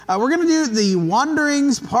We're going to do the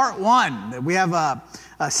Wanderings Part 1. We have a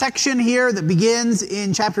section here that begins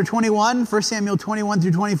in chapter 21, 1 Samuel 21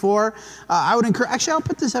 through 24. I would encourage, actually I'll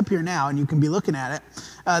put this up here now and you can be looking at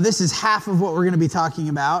it. This is half of what we're going to be talking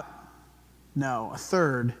about. No, a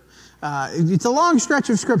third. It's a long stretch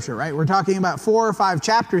of scripture, right? We're talking about 4 or 5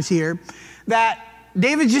 chapters here that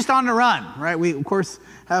David's just on the run, right? We, of course,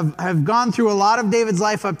 have gone through a lot of David's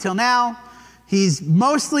life up till now. He's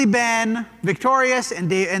mostly been victorious,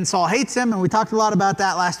 and Saul hates him, and we talked a lot about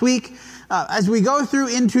that last week. As we go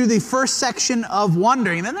through into the first section of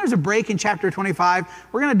wandering, and then there's a break in chapter 25.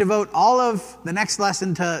 We're going to devote all of the next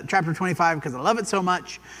lesson to chapter 25 because I love it so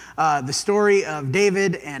much. The story of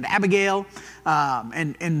David and Abigail,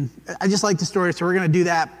 and I just like the story, so we're going to do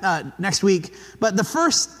that next week. But the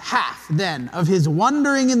first half, then, of his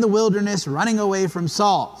wandering in the wilderness, running away from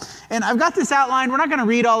Saul. And I've got this outlined. We're not going to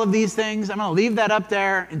read all of these things. I'm going to leave that up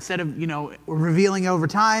there instead of, revealing over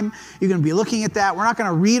time. You're going to be looking at that. We're not going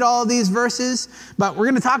to read all of these verses, but we're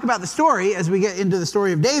going to talk about the story as we get into the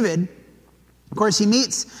story of David. Of course, he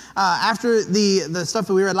meets, after the stuff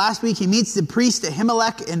that we read last week, he meets the priest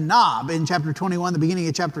Ahimelech in Nob in chapter 21, the beginning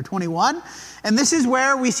of chapter 21. And this is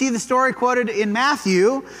where we see the story quoted in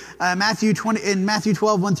Matthew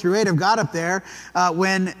 12, 1 through 8. I've got up there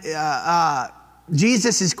when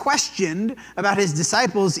Jesus is questioned about his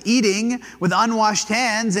disciples eating with unwashed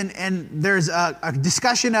hands, and there's a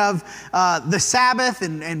discussion of the Sabbath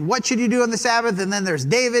and what should you do on the Sabbath, and then there's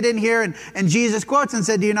David in here, and Jesus quotes and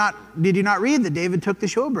said, did you not read that David took the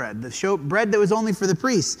showbread that was only for the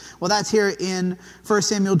priests? Well, that's here in 1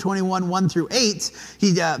 Samuel 21, 1 through 8.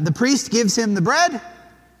 The priest gives him the bread.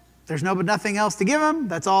 There's nothing else to give him.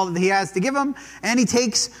 That's all that he has to give him, and he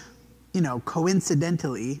takes,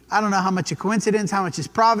 coincidentally, I don't know how much a coincidence, how much is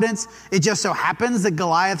providence. It just so happens that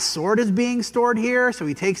Goliath's sword is being stored here. So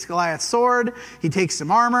he takes Goliath's sword, he takes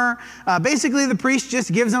some armor. Basically, the priest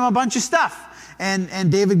just gives him a bunch of stuff.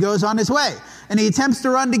 And David goes on his way. And he attempts to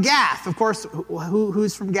run to Gath. Of course,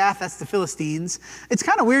 who's from Gath? That's the Philistines. It's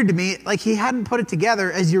kind of weird to me. Like, he hadn't put it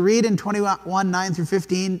together. As you read in 21, 9 through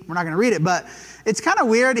 15, we're not going to read it, but it's kind of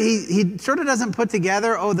weird. He sort of doesn't put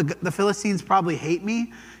together, the Philistines probably hate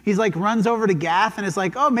me. He's like runs over to Gath and is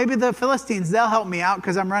like, maybe the Philistines, they'll help me out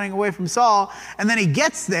because I'm running away from Saul. And then he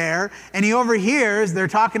gets there and he overhears they're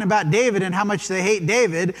talking about David and how much they hate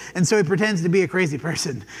David. And so he pretends to be a crazy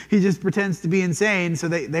person. He just pretends to be insane so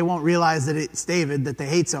they won't realize that it's David that they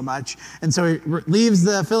hate so much. And so he leaves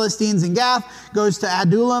the Philistines in Gath, goes to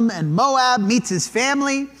Adullam and Moab, meets his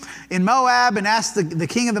family in Moab and asks the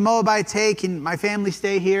king of the Moabites, hey, can my family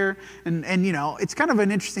stay here? And it's kind of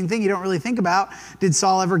an interesting thing you don't really think about. Did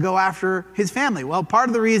Saul ever go after his family? Well, part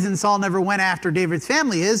of the reason Saul never went after David's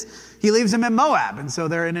family is he leaves them in Moab. And so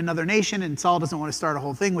they're in another nation and Saul doesn't want to start a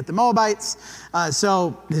whole thing with the Moabites.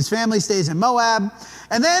 So his family stays in Moab.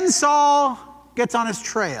 And then Saul gets on his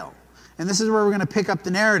trail. And this is where we're going to pick up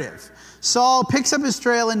the narrative. Saul picks up his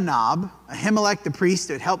trail in Nob. Ahimelech, the priest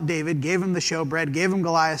that helped David, gave him the showbread, gave him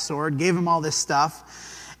Goliath's sword, gave him all this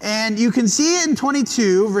stuff. And you can see it in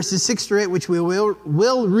 22, verses 6 through 8, which we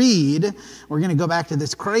will read. We're going to go back to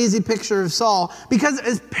this crazy picture of Saul, because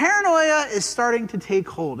as paranoia is starting to take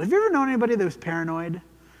hold. Have you ever known anybody that was paranoid?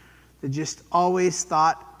 That just always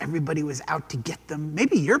thought everybody was out to get them?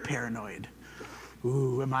 Maybe you're paranoid.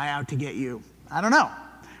 Ooh, am I out to get you? I don't know.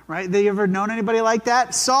 Right? Have you ever known anybody like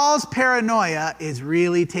that? Saul's paranoia is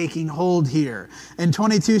really taking hold here. In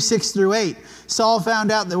 22, 6 through 8, Saul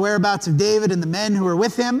found out the whereabouts of David and the men who were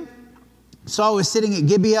with him. Saul was sitting at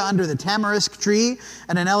Gibeah under the tamarisk tree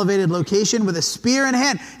at an elevated location with a spear in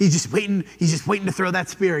hand. He's just waiting to throw that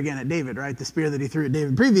spear again at David, right? The spear that he threw at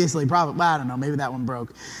David previously, probably, I don't know, maybe that one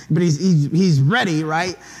broke. But he's ready,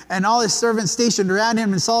 right? And all his servants stationed around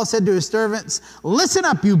him. And Saul said to his servants, listen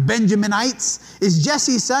up, you Benjaminites. Is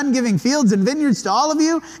Jesse's son giving fields and vineyards to all of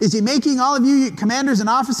you? Is he making all of you commanders and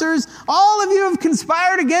officers? All of you have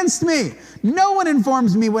conspired against me. No one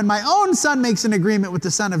informs me when my own son makes an agreement with the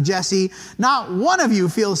son of Jesse. Not one of you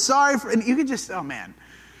feels sorry for, and you could just, oh man,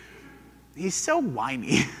 he's so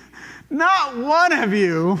whiny. Not one of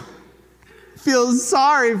you feels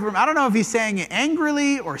sorry for him. I don't know if he's saying it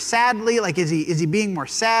angrily or sadly. Like, is he being more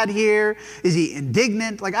sad here? Is he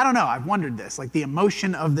indignant? Like, I don't know. I've wondered this, like the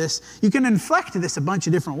emotion of this. You can inflect this a bunch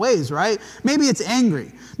of different ways, right? Maybe it's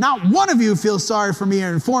angry. Not one of you feels sorry for me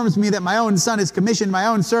or informs me that my own son has commissioned my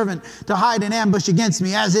own servant to hide an ambush against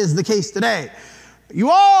me, as is the case today. You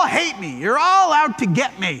all hate me. You're all out to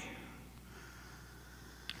get me.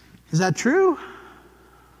 Is that true?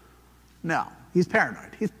 No. He's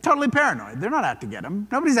paranoid. He's totally paranoid. They're not out to get him.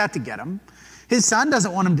 Nobody's out to get him. His son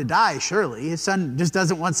doesn't want him to die, surely. His son just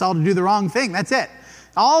doesn't want Saul to do the wrong thing. That's it.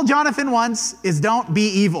 All Jonathan wants is don't be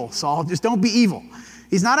evil, Saul. Just don't be evil.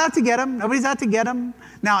 He's not out to get him. Nobody's out to get him.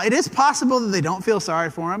 Now, it is possible that they don't feel sorry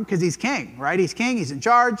for him because he's king, right? He's king. He's in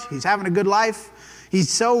charge. He's having a good life. He's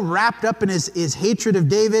so wrapped up in his hatred of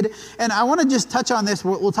David. And I want to just touch on this.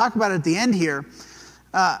 We'll talk about it at the end here.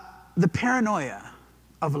 The paranoia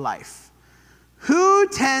of life. Who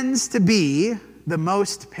tends to be the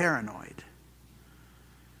most paranoid?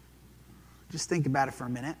 Just think about it for a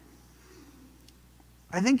minute.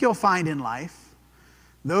 I think you'll find in life,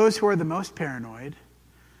 those who are the most paranoid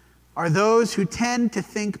are those who tend to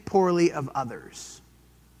think poorly of others.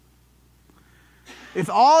 If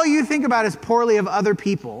all you think about is poorly of other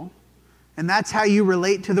people, and that's how you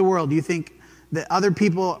relate to the world, you think that other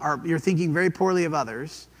people you're thinking very poorly of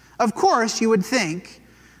others, of course you would think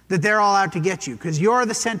that they're all out to get you because you're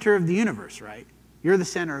the center of the universe, right? You're the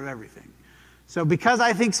center of everything. So because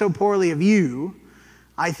I think so poorly of you,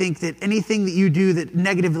 I think that anything that you do that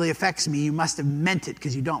negatively affects me, you must have meant it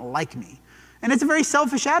because you don't like me. And it's a very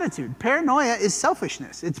selfish attitude. Paranoia is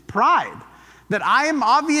selfishness. It's pride. That I am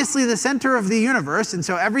obviously the center of the universe, and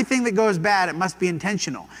so everything that goes bad, it must be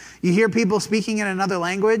intentional. You hear people speaking in another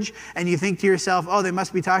language, and you think to yourself, oh, they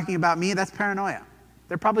must be talking about me. That's paranoia.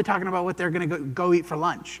 They're probably talking about what they're going to go eat for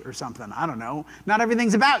lunch or something. I don't know. Not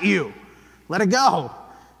everything's about you. Let it go.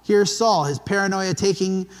 Here's Saul, his paranoia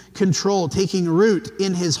taking control, taking root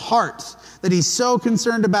in his heart, that he's so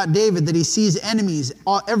concerned about David that he sees enemies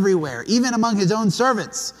everywhere, even among his own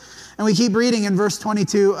servants. And we keep reading in verse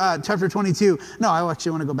 22, chapter 22. No, I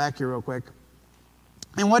actually want to go back here real quick.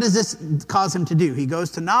 And what does this cause him to do? He goes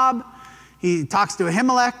to Nob. He talks to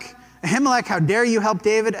Ahimelech. Ahimelech, how dare you help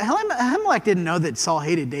David? Ahimelech didn't know that Saul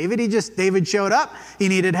hated David. David showed up. He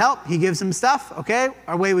needed help. He gives him stuff. Okay,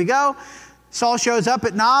 away we go. Saul shows up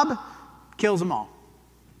at Nob, kills them all.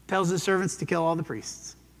 Tells his servants to kill all the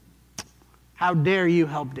priests. How dare you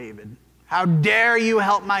help David? How dare you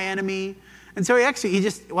help my enemy? And so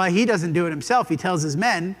he doesn't do it himself. He tells his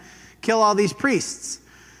men, kill all these priests,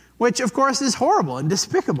 which of course is horrible and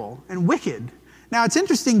despicable and wicked. Now it's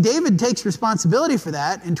interesting, David takes responsibility for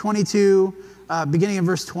that in 22, beginning in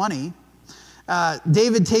verse 20.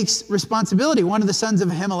 David takes responsibility. One of the sons of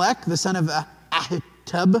Ahimelech, the son of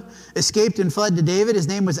Ahitub, escaped and fled to David. His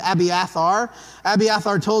name was Abiathar.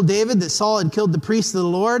 Abiathar told David that Saul had killed the priests of the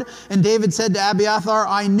Lord. And David said to Abiathar,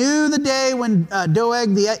 I knew the day when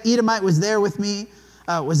Doeg the Edomite was there with me,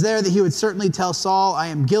 that he would certainly tell Saul, I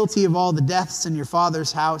am guilty of all the deaths in your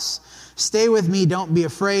father's house. Stay with me, don't be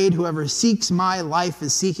afraid. Whoever seeks my life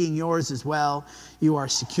is seeking yours as well. You are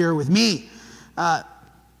secure with me.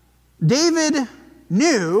 David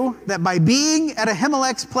knew that by being at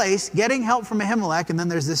Ahimelech's place, getting help from Ahimelech, and then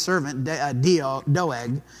there's this servant,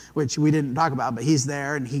 Doeg, which we didn't talk about, but he's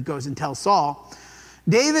there, and he goes and tells Saul.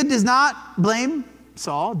 David does not blame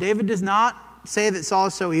Saul. David does not say that Saul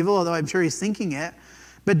is so evil, although I'm sure he's thinking it.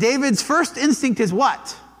 But David's first instinct is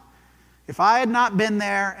what? If I had not been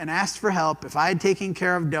there and asked for help, if I had taken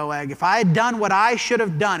care of Doeg, if I had done what I should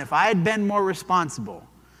have done, if I had been more responsible,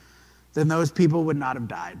 then those people would not have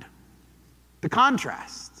died. The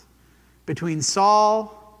contrast between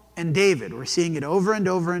Saul and David, we're seeing it over and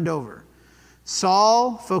over and over.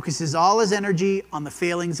 Saul focuses all his energy on the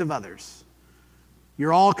failings of others.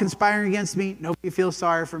 You're all conspiring against me. Nobody feels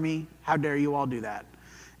sorry for me. How dare you all do that?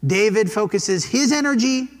 David focuses his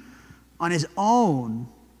energy on his own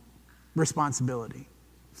responsibility,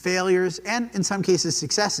 failures, and in some cases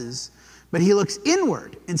successes, but he looks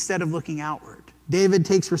inward instead of looking outward. David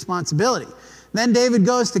takes responsibility. Then David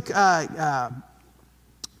goes to, I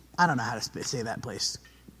don't know how to say that place.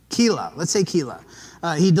 Keilah. Let's say Keilah.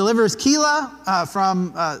 He delivers Keilah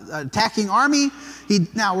from attacking army.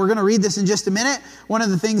 Now, we're going to read this in just a minute. One of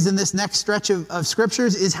the things in this next stretch of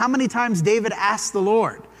scriptures is how many times David asks the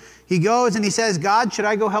Lord. He goes and he says, God, should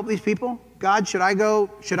I go help these people? God, should I go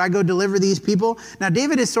deliver these people? Now,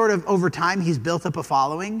 David is sort of, over time, he's built up a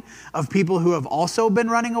following of people who have also been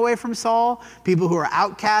running away from Saul, people who are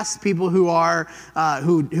outcasts, people who are,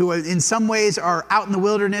 who in some ways are out in the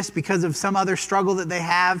wilderness because of some other struggle that they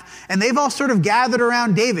have. And they've all sort of gathered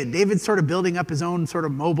around David. David's sort of building up his own sort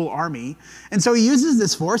of mobile army. And so he uses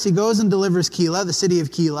this force. He goes and delivers Keilah, the city of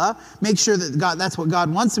Keilah, makes sure that that's what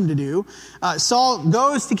God wants him to do. Saul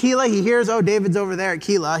goes to Keilah. He hears, oh, David's over there at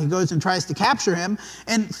Keilah. He goes and tries to capture him.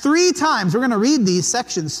 And 3 times, we're going to read these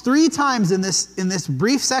sections, 3 times in this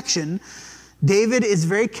brief section, David is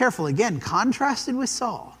very careful. Again, contrasted with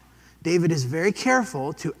Saul. David is very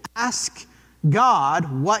careful to ask God,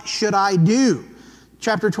 what should I do?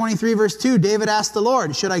 Chapter 23, verse 2, David asked the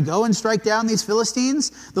Lord, should I go and strike down these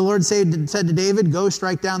Philistines? The Lord said to David, go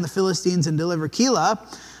strike down the Philistines and deliver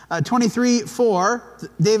Keilah. 23:4,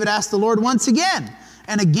 David asked the Lord once again.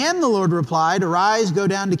 And again the Lord replied, arise, go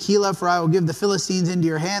down to Keilah, for I will give the Philistines into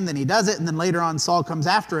your hand. Then he does it, and then later on Saul comes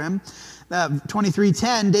after him.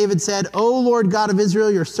 23:10, David said, O Lord God of Israel,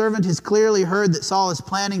 your servant has clearly heard that Saul is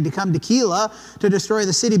planning to come to Keilah to destroy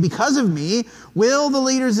the city because of me. Will the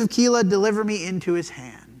leaders of Keilah deliver me into his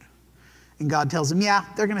hand? And God tells him, yeah,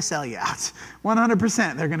 they're going to sell you out.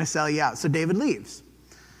 100% they're going to sell you out. So David leaves.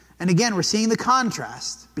 And again, we're seeing the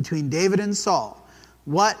contrast between David and Saul.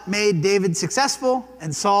 What made David successful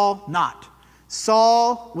and Saul not?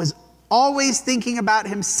 Saul was always thinking about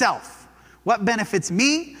himself. What benefits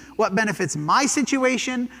me? What benefits my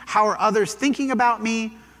situation? How are others thinking about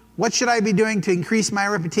me? What should I be doing to increase my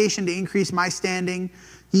reputation, to increase my standing?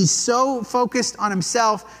 He's so focused on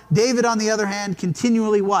himself. David, on the other hand,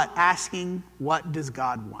 continually what? Asking, what does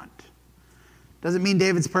God want? Doesn't mean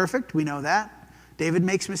David's perfect. We know that. David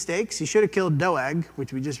makes mistakes. He should have killed Doeg,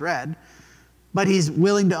 which we just read. But he's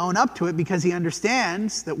willing to own up to it because he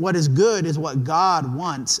understands that what is good is what God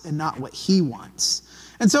wants and not what he wants.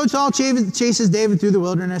 And so Saul chases David through the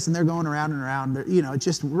wilderness, and they're going around and around,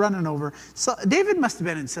 just running over. So David must have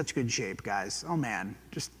been in such good shape, guys. Oh man,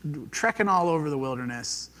 just trekking all over the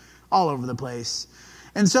wilderness, all over the place.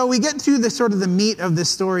 And so we get to the sort of the meat of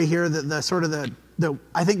this story here,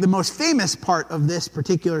 I think the most famous part of this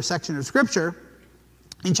particular section of Scripture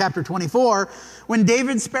in chapter 24, when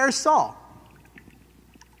David spares Saul.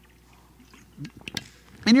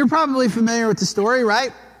 And you're probably familiar with the story,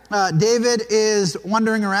 right? David is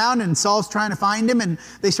wandering around and Saul's trying to find him, and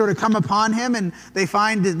they sort of come upon him and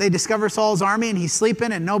they discover Saul's army, and he's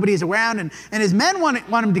sleeping and nobody's around, and his men want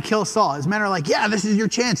him to kill Saul. His men are like, yeah, this is your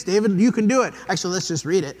chance, David, you can do it. Actually, let's just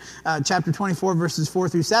read it. Chapter 24, verses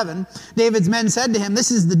 4-7. David's men said to him,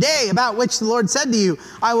 this is the day about which the Lord said to you,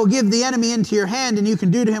 I will give the enemy into your hand, and you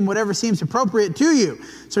can do to him whatever seems appropriate to you.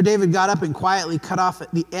 So David got up and quietly cut off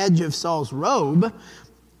the edge of Saul's robe.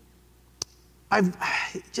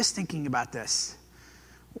 Just thinking about this.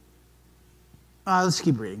 Let's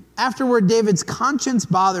keep reading. Afterward, David's conscience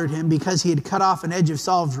bothered him because he had cut off an edge of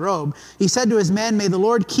Saul's robe. He said to his men, may the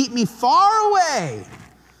Lord keep me far away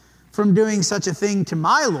from doing such a thing to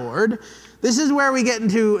my Lord. This is where we get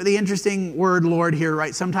into the interesting word Lord here,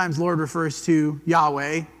 right? Sometimes Lord refers to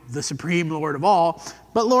Yahweh, the supreme Lord of all.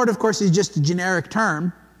 But Lord, of course, is just a generic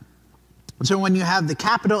term. So when you have the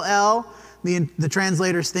capital L, the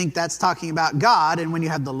translators think that's talking about God, and when you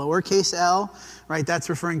have the lowercase l, right, that's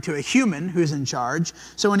referring to a human who's in charge.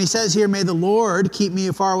 So when he says here, may the Lord keep me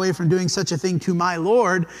far away from doing such a thing to my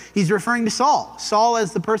Lord, he's referring to Saul. Saul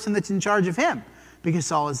as the person that's in charge of him, because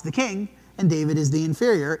Saul is the king and David is the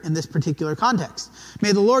inferior in this particular context.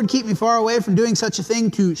 May the Lord keep me far away from doing such a thing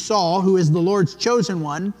to Saul, who is the Lord's chosen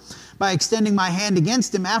one, by extending my hand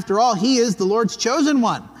against him. After all, he is the Lord's chosen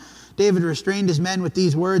one. David restrained his men with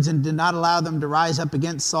these words and did not allow them to rise up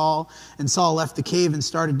against Saul. And Saul left the cave and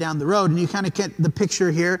started down the road. And you kind of get the picture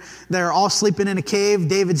here. They're all sleeping in a cave.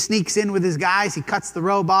 David sneaks in with his guys. He cuts the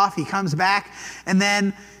robe off. He comes back. And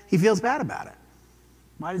then he feels bad about it.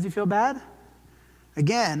 Why does he feel bad?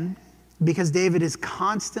 Again, because David is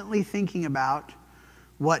constantly thinking about,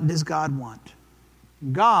 what does God want?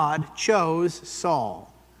 God chose Saul.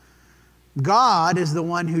 God is the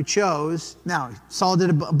one who chose. Now, Saul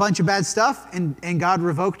did a bunch of bad stuff, and God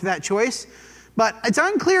revoked that choice. But it's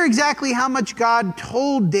unclear exactly how much God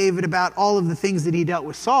told David about all of the things that he dealt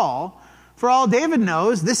with Saul. For all David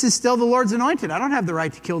knows, this is still the Lord's anointed. I don't have the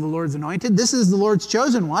right to kill the Lord's anointed. This is the Lord's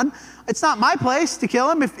chosen one. It's not my place to kill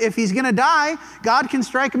him. If he's going to die, God can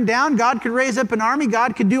strike him down. God could raise up an army.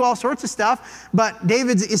 God could do all sorts of stuff. But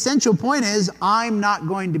David's essential point is, I'm not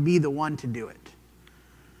going to be the one to do it.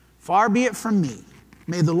 Far be it from me.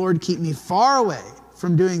 May the Lord keep me far away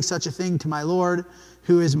from doing such a thing to my Lord,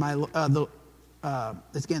 who is again,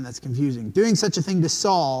 that's confusing. Doing such a thing to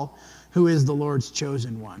Saul, who is the Lord's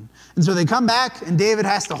chosen one. And so they come back, and David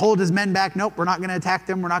has to hold his men back. Nope, we're not going to attack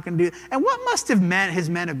them. We're not going to do it. And what must have his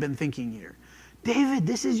men have been thinking here? David,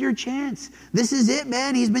 this is your chance. This is it,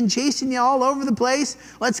 man. He's been chasing you all over the place.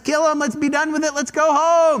 Let's kill him. Let's be done with it. Let's go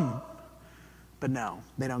home. But no,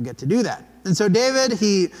 they don't get to do that. And so David,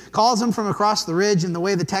 he calls him from across the ridge, and the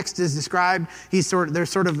way the text is described, there's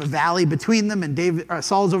sort of a valley between them, and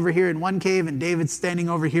Saul's over here in one cave, and David's standing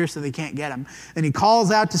over here so they can't get him. And he calls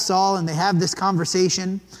out to Saul, and they have this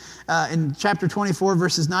conversation in chapter 24,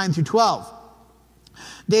 verses 9-12.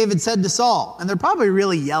 David said to Saul, and they're probably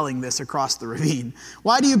really yelling this across the ravine,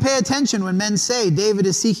 why do you pay attention when men say David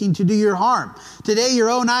is seeking to do your harm? Today your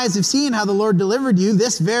own eyes have seen how the Lord delivered you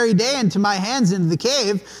this very day into my hands into the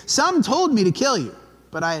cave. Some told me to kill you,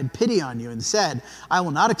 but I had pity on you and said, I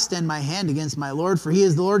will not extend my hand against my Lord, for he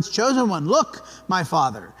is the Lord's chosen one. Look, my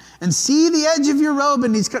father, and see the edge of your robe.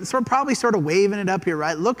 And he's probably sort of waving it up here,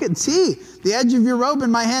 right? Look and see the edge of your robe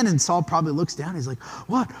in my hand. And Saul probably looks down. He's like,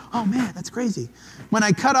 what? Oh man, that's crazy. When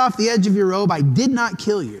I cut off the edge of your robe, I did not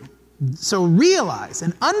kill you. So realize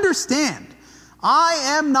and understand, I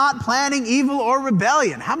am not planning evil or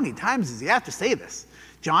rebellion. How many times does he have to say this?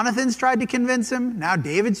 Jonathan's tried to convince him. Now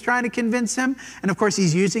David's trying to convince him. And of course,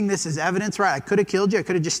 he's using this as evidence, right? I could have killed you. I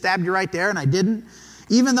could have just stabbed you right there, and I didn't.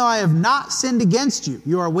 Even though I have not sinned against you,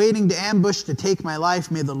 you are waiting to ambush to take my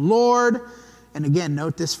life. May the Lord, and again,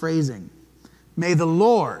 note this phrasing, may the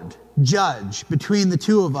Lord judge between the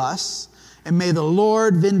two of us, and may the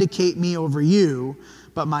Lord vindicate me over you,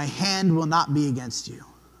 but my hand will not be against you.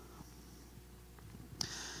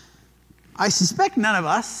 I suspect none of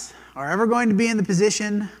us are ever going to be in the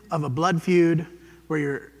position of a blood feud where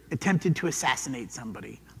you're attempted to assassinate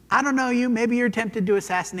somebody. I don't know you. Maybe you're tempted to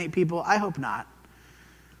assassinate people. I hope not.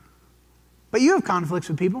 But you have conflicts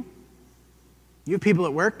with people. You have people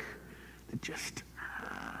at work that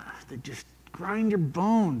just grind your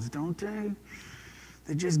bones, don't they?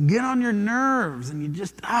 They just get on your nerves, and you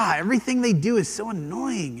just, everything they do is so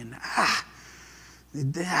annoying,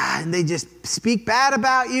 and they just speak bad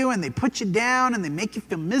about you, and they put you down, and they make you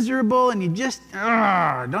feel miserable, and you just,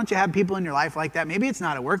 don't you have people in your life like that? Maybe it's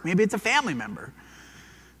not at work. Maybe it's a family member.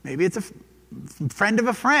 Maybe it's a friend of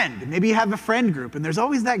a friend. Maybe you have a friend group, and there's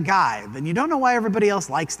always that guy. Then you don't know why everybody else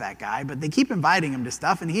likes that guy, but they keep inviting him to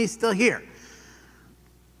stuff, and he's still here.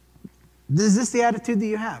 Is this the attitude that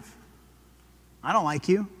you have? I don't like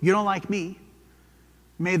you. You don't like me.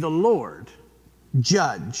 May the Lord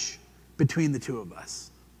judge between the two of us.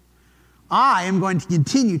 I am going to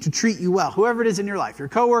continue to treat you well, whoever it is in your life, your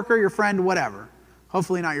coworker, your friend, whatever.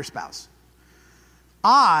 Hopefully not your spouse.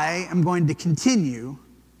 I am going to continue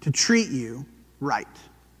to treat you right.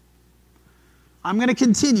 I'm going to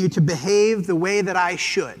continue to behave the way that I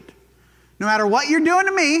should. No matter what you're doing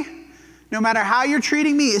to me, no matter how you're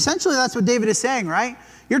treating me. Essentially, that's what David is saying, right?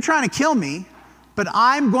 You're trying to kill me, but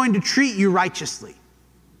I'm going to treat you righteously.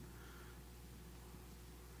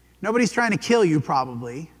 Nobody's trying to kill you,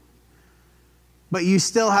 probably, but you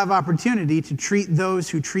still have opportunity to treat those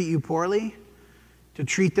who treat you poorly, to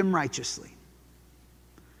treat them righteously.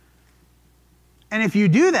 And if you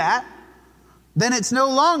do that, then it's no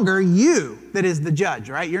longer you that is the judge,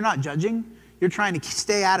 right? You're not judging. You're trying to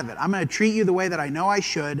stay out of it. I'm going to treat you the way that I know I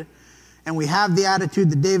should. And we have the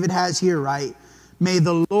attitude that David has here, right? May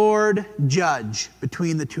the Lord judge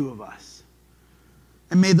between the two of us.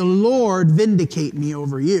 And may the Lord vindicate me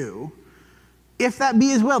over you. If that be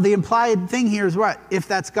his will. The implied thing here is what? If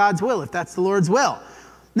that's God's will, if that's the Lord's will.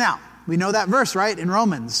 Now, we know that verse, right? In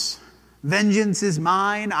Romans. Vengeance is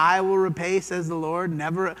mine, I will repay, says the Lord.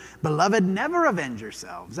 Beloved, never avenge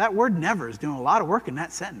yourselves. That word never is doing a lot of work in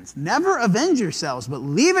that sentence. Never avenge yourselves, but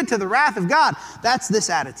leave it to the wrath of God. That's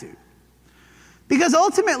this attitude. Because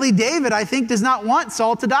ultimately, David, I think, does not want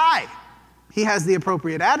Saul to die. He has the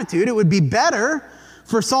appropriate attitude. It would be better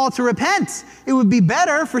for Saul to repent. It would be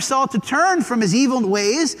better for Saul to turn from his evil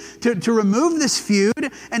ways, to remove this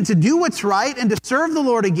feud, and to do what's right, and to serve the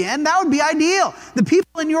Lord again. That would be ideal. The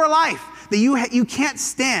people in your life that you can't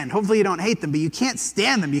stand, hopefully you don't hate them, but you can't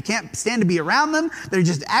stand them. You can't stand to be around them. They're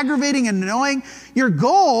just aggravating and annoying. Your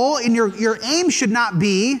goal and your aim should not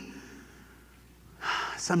be,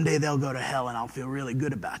 someday they'll go to hell and I'll feel really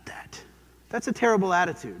good about that. That's a terrible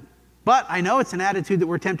attitude. But I know it's an attitude that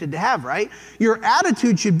we're tempted to have, right? Your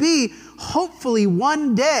attitude should be, hopefully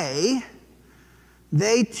one day,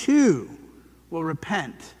 they too will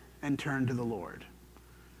repent and turn to the Lord.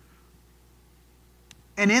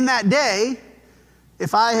 And in that day,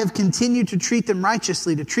 if I have continued to treat them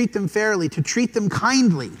righteously, to treat them fairly, to treat them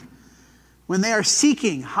kindly, when they are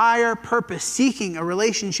seeking higher purpose, seeking a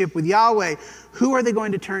relationship with Yahweh, who are they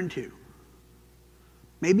going to turn to?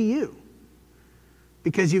 Maybe you.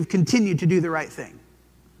 Because you've continued to do the right thing.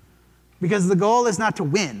 Because the goal is not to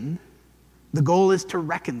win. The goal is to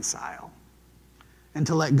reconcile and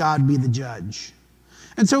to let God be the judge.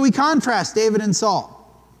 And so we contrast David and Saul.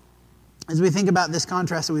 As we think about this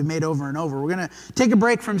contrast that we've made over and over, we're going to take a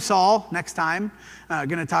break from Saul next time. Going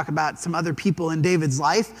to talk about some other people in David's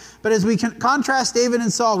life. But as we contrast David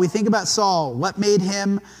and Saul, we think about Saul, what made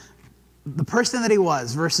him the person that he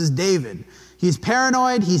was versus David. He's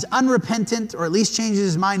paranoid, he's unrepentant, or at least changes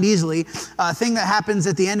his mind easily. A thing that happens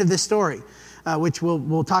at the end of this story, which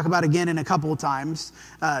we'll talk about again in a couple of times.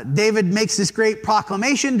 David makes this great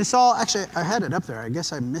proclamation to Saul. Actually, I had it up there. I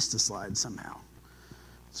guess I missed a slide somehow.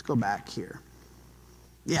 Let's go back here.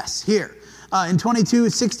 Yes, here. In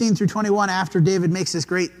 22:16 through 21, after David makes this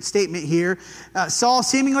great statement here, Saul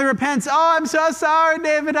seemingly repents. Oh, I'm so sorry,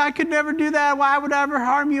 David. I could never do that. Why would I ever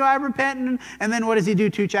harm you? I repent. And then what does he do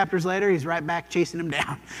 2 chapters later? He's right back chasing him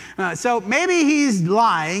down. So maybe he's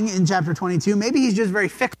lying in chapter 22. Maybe he's just very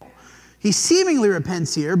fickle. He seemingly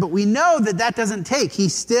repents here, but we know that that doesn't take. He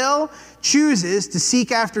still chooses to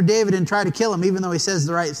seek after David and try to kill him, even though he says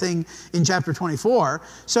the right thing in chapter 24.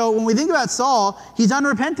 So when we think about Saul, he's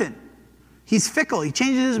unrepentant. He's fickle. He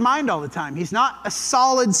changes his mind all the time. He's not a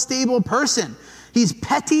solid, stable person. He's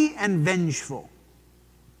petty and vengeful.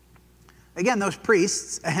 Again, those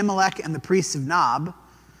priests, Ahimelech and the priests of Nob,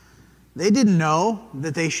 they didn't know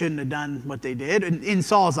that they shouldn't have done what they did. In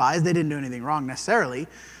Saul's eyes, they didn't do anything wrong necessarily.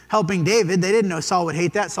 Helping David, they didn't know Saul would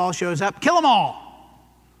hate that. Saul shows up, kill them all.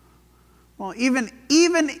 Well, even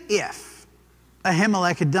if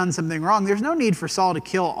Ahimelech had done something wrong, there's no need for Saul to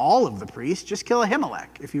kill all of the priests. Just kill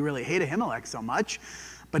Ahimelech if you really hate Ahimelech so much.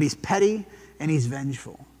 But he's petty and he's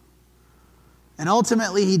vengeful. And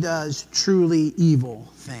ultimately, he does truly evil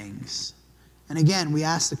things. And again, we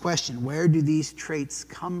ask the question, where do these traits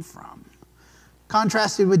come from?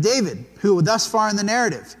 Contrasted with David, who thus far in the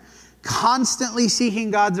narrative, constantly seeking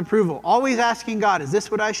God's approval, always asking God, is this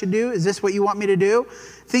what I should do? Is this what you want me to do?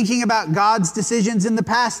 Thinking about God's decisions in the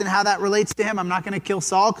past and how that relates to him. I'm not going to kill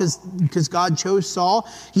Saul because God chose Saul.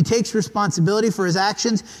 He takes responsibility for his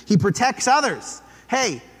actions. He protects others.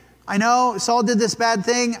 Hey, I know Saul did this bad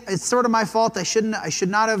thing. It's sort of my fault. I should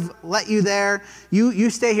not have let you there. You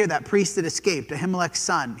stay here. That priest that escaped, Ahimelech's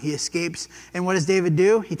son, he escapes. And what does David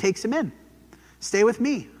do? He takes him in. Stay with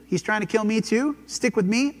me. He's trying to kill me too. Stick with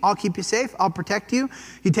me. I'll keep you safe. I'll protect you.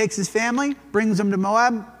 He takes his family, brings them to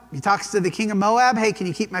Moab. He talks to the king of Moab. Hey, can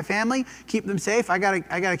you keep my family? Keep them safe. I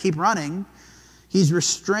gotta keep running. He's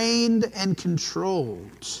restrained and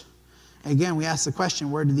controlled. Again, we ask the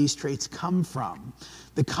question, where do these traits come from?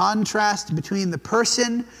 The contrast between the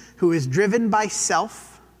person who is driven by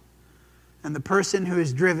self and the person who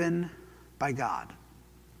is driven by God.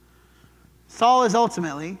 Saul is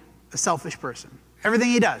ultimately a selfish person. Everything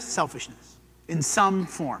he does, selfishness in some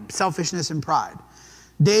form, selfishness and pride.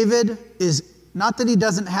 David is not that he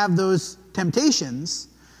doesn't have those temptations,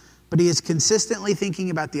 but he is consistently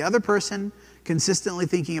thinking about the other person, consistently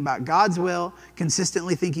thinking about God's will,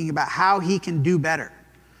 consistently thinking about how he can do better,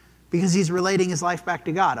 because he's relating his life back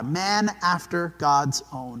to God, a man after God's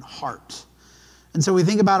own heart. And so we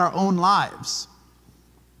think about our own lives.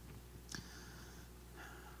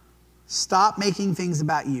 Stop making things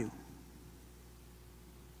about you.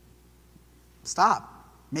 Stop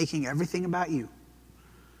making everything about you.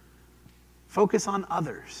 Focus on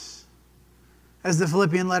others. As the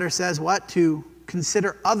Philippian letter says, what? To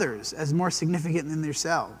consider others as more significant than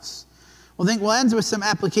yourselves. We'll end with some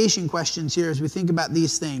application questions here as we think about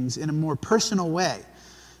these things in a more personal way.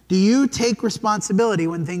 Do you take responsibility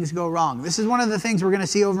when things go wrong? This is one of the things we're going to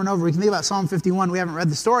see over and over. We can think about Psalm 51. We haven't read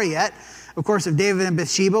the story yet, of course, of David and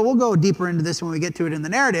Bathsheba. We'll go deeper into this when we get to it in the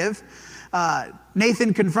narrative.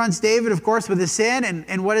 Nathan confronts David, of course, with his sin.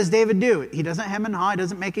 And what does David do? He doesn't hem and haw. He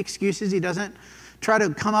doesn't make excuses. He doesn't try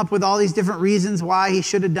to come up with all these different reasons why he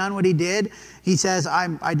should have done what he did. He says,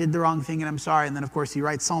 I did the wrong thing and I'm sorry. And then, of course, he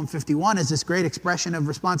writes Psalm 51 as this great expression of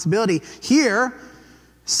responsibility. Here,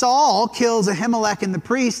 Saul kills Ahimelech and the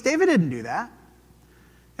priest. David didn't do that.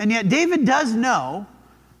 And yet David does know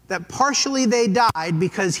that partially they died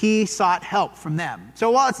because he sought help from them.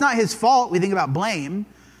 So while it's not his fault, we think about blame,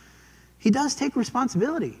 he does take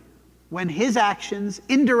responsibility when his actions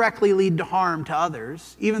indirectly lead to harm to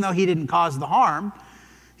others. Even though he didn't cause the harm,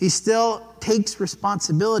 he still takes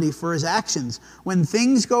responsibility for his actions. When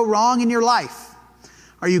things go wrong in your life,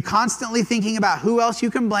 are you constantly thinking about who else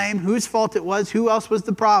you can blame, whose fault it was, who else was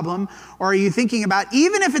the problem? Or are you thinking about,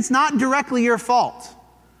 even if it's not directly your fault,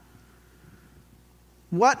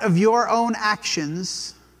 what of your own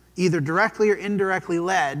actions, either directly or indirectly,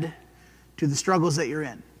 led to the struggles that you're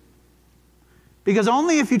in? Because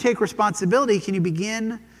only if you take responsibility can you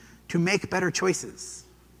begin to make better choices,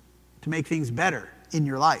 to make things better in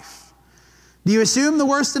your life. Do you assume the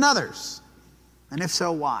worst in others? And if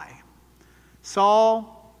so, why?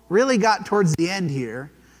 Saul really got towards the end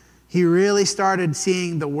here. He really started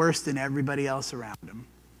seeing the worst in everybody else around him.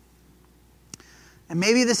 And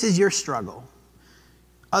maybe this is your struggle.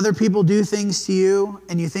 Other people do things to you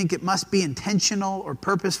and you think it must be intentional or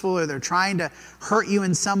purposeful, or they're trying to hurt you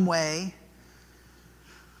in some way.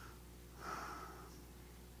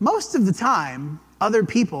 Most of the time, other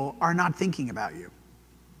people are not thinking about you.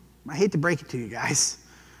 I hate to break it to you guys.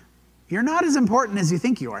 You're not as important as you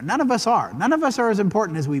think you are. None of us are. None of us are as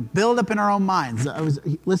important as we build up in our own minds. I was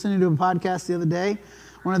listening to a podcast the other day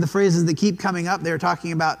one of the phrases that keep coming up, they were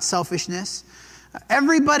talking about selfishness.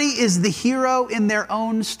 Everybody is the hero in their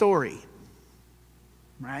own story,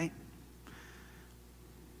 right?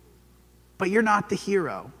 But you're not the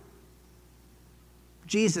hero.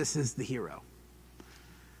 Jesus is the hero.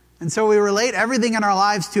 And so we relate everything in our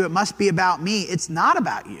lives to, it must be about me. It's not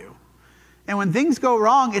about you. And when things go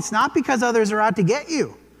wrong, it's not because others are out to get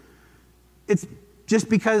you. It's just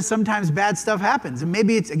because sometimes bad stuff happens. And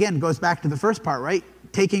maybe it's, again, goes back to the first part, right?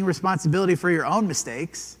 Taking responsibility for your own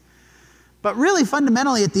mistakes. But really,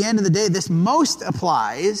 fundamentally, at the end of the day, this most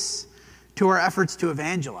applies to our efforts to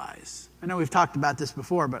evangelize. I know we've talked about this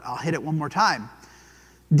before, but I'll hit it one more time.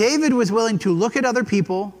 David was willing to look at other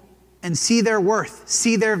people and see their worth,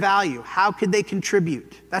 see their value. How could they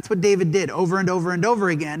contribute? That's what David did over and over and over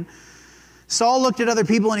again. Saul looked at other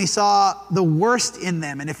people and he saw the worst in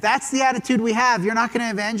them. And if that's the attitude we have, you're not going to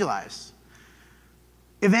evangelize.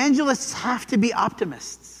 Evangelists have to be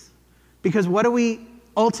optimists. Because what are we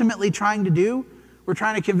ultimately trying to do? We're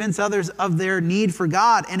trying to convince others of their need for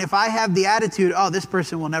God. And if I have the attitude, oh, this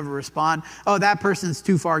person will never respond. Oh, that person's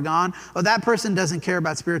too far gone. Oh, that person doesn't care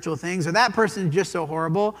about spiritual things. Or that person is just so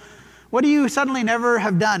horrible. What do you suddenly never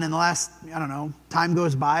have done in the last, time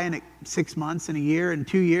goes by and 6 months and a year and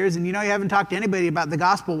 2 years. And you haven't talked to anybody about the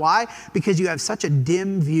gospel. Why? Because you have such a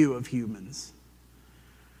dim view of humans.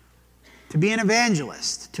 To be an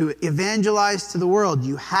evangelist, to evangelize to the world,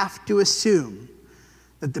 you have to assume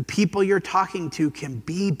that the people you're talking to can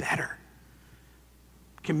be better,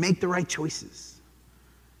 can make the right choices,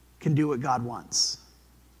 can do what God wants.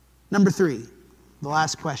 Number 3, the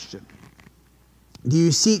last question. Do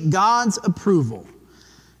you seek God's approval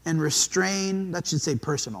and restrain, that should say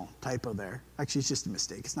personal, typo there. Actually, it's just a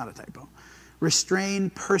mistake. It's not a typo. Restrain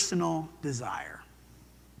personal desire.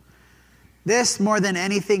 This, more than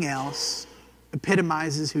anything else,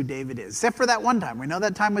 epitomizes who David is. Except for that one time. We know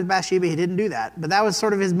that time with Bathsheba, he didn't do that. But that was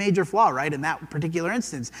sort of his major flaw, right? In that particular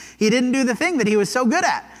instance. He didn't do the thing that he was so good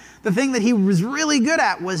at. The thing that he was really good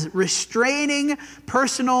at was restraining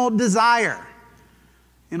personal desire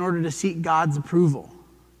in order to seek God's approval.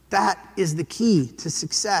 That is the key to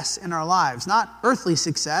success in our lives. Not earthly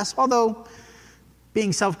success, although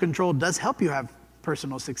being self-controlled does help you have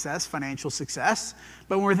personal success, financial success.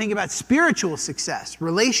 But when we're thinking about spiritual success,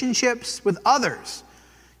 relationships with others,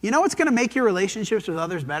 you know what's going to make your relationships with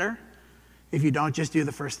others better? If you don't just do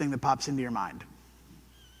the first thing that pops into your mind.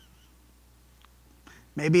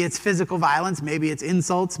 Maybe it's physical violence, maybe it's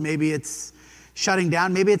insults, maybe it's shutting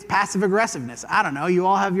down, maybe it's passive aggressiveness. I don't know. You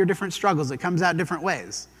all have your different struggles. It comes out different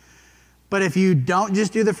ways. But if you don't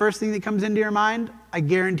just do the first thing that comes into your mind, I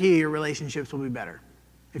guarantee you your relationships will be better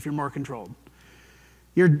if you're more controlled.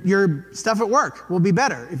 Your stuff at work will be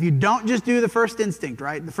better if you don't just do the first instinct,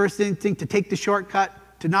 right? The first instinct to take the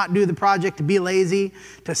shortcut, to not do the project, to be lazy,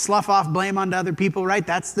 to slough off blame onto other people, right?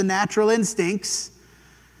 That's the natural instincts.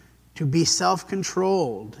 To be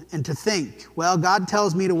self-controlled and to think, well, God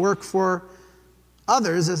tells me to work for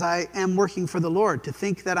others as I am working for the Lord. To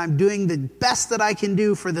think that I'm doing the best that I can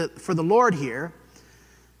do for the Lord here,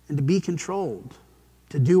 and to be controlled,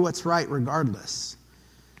 to do what's right regardless.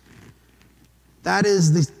 That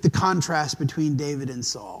is the contrast between David and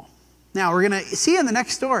Saul. Now, we're going to see in the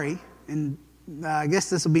next story, and I guess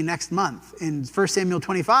this will be next month, in 1 Samuel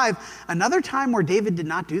 25, another time where David did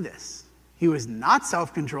not do this. He was not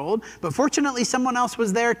self-controlled, but fortunately someone else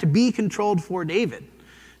was there to be controlled for David,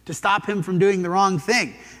 to stop him from doing the wrong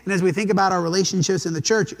thing. And as we think about our relationships in the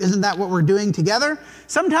church, isn't that what we're doing together?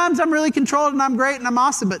 Sometimes I'm really controlled and I'm great and I'm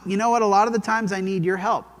awesome, but you know what? A lot of the times I need your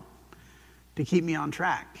help to keep me on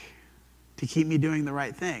track, to keep me doing the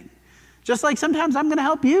right thing. Just like sometimes I'm going to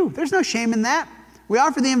help you. There's no shame in that. We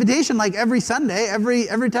offer the invitation like every Sunday,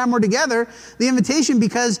 every time we're together, the invitation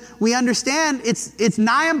because we understand it's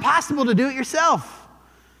nigh impossible to do it yourself.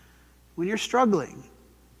 When you're struggling,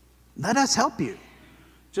 let us help you.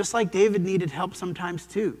 Just like David needed help sometimes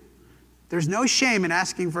too. There's no shame in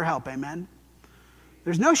asking for help, amen?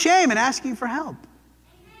 There's no shame in asking for help.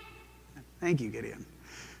 Thank you, Gideon.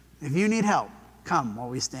 If you need help, come while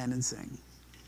we stand and sing.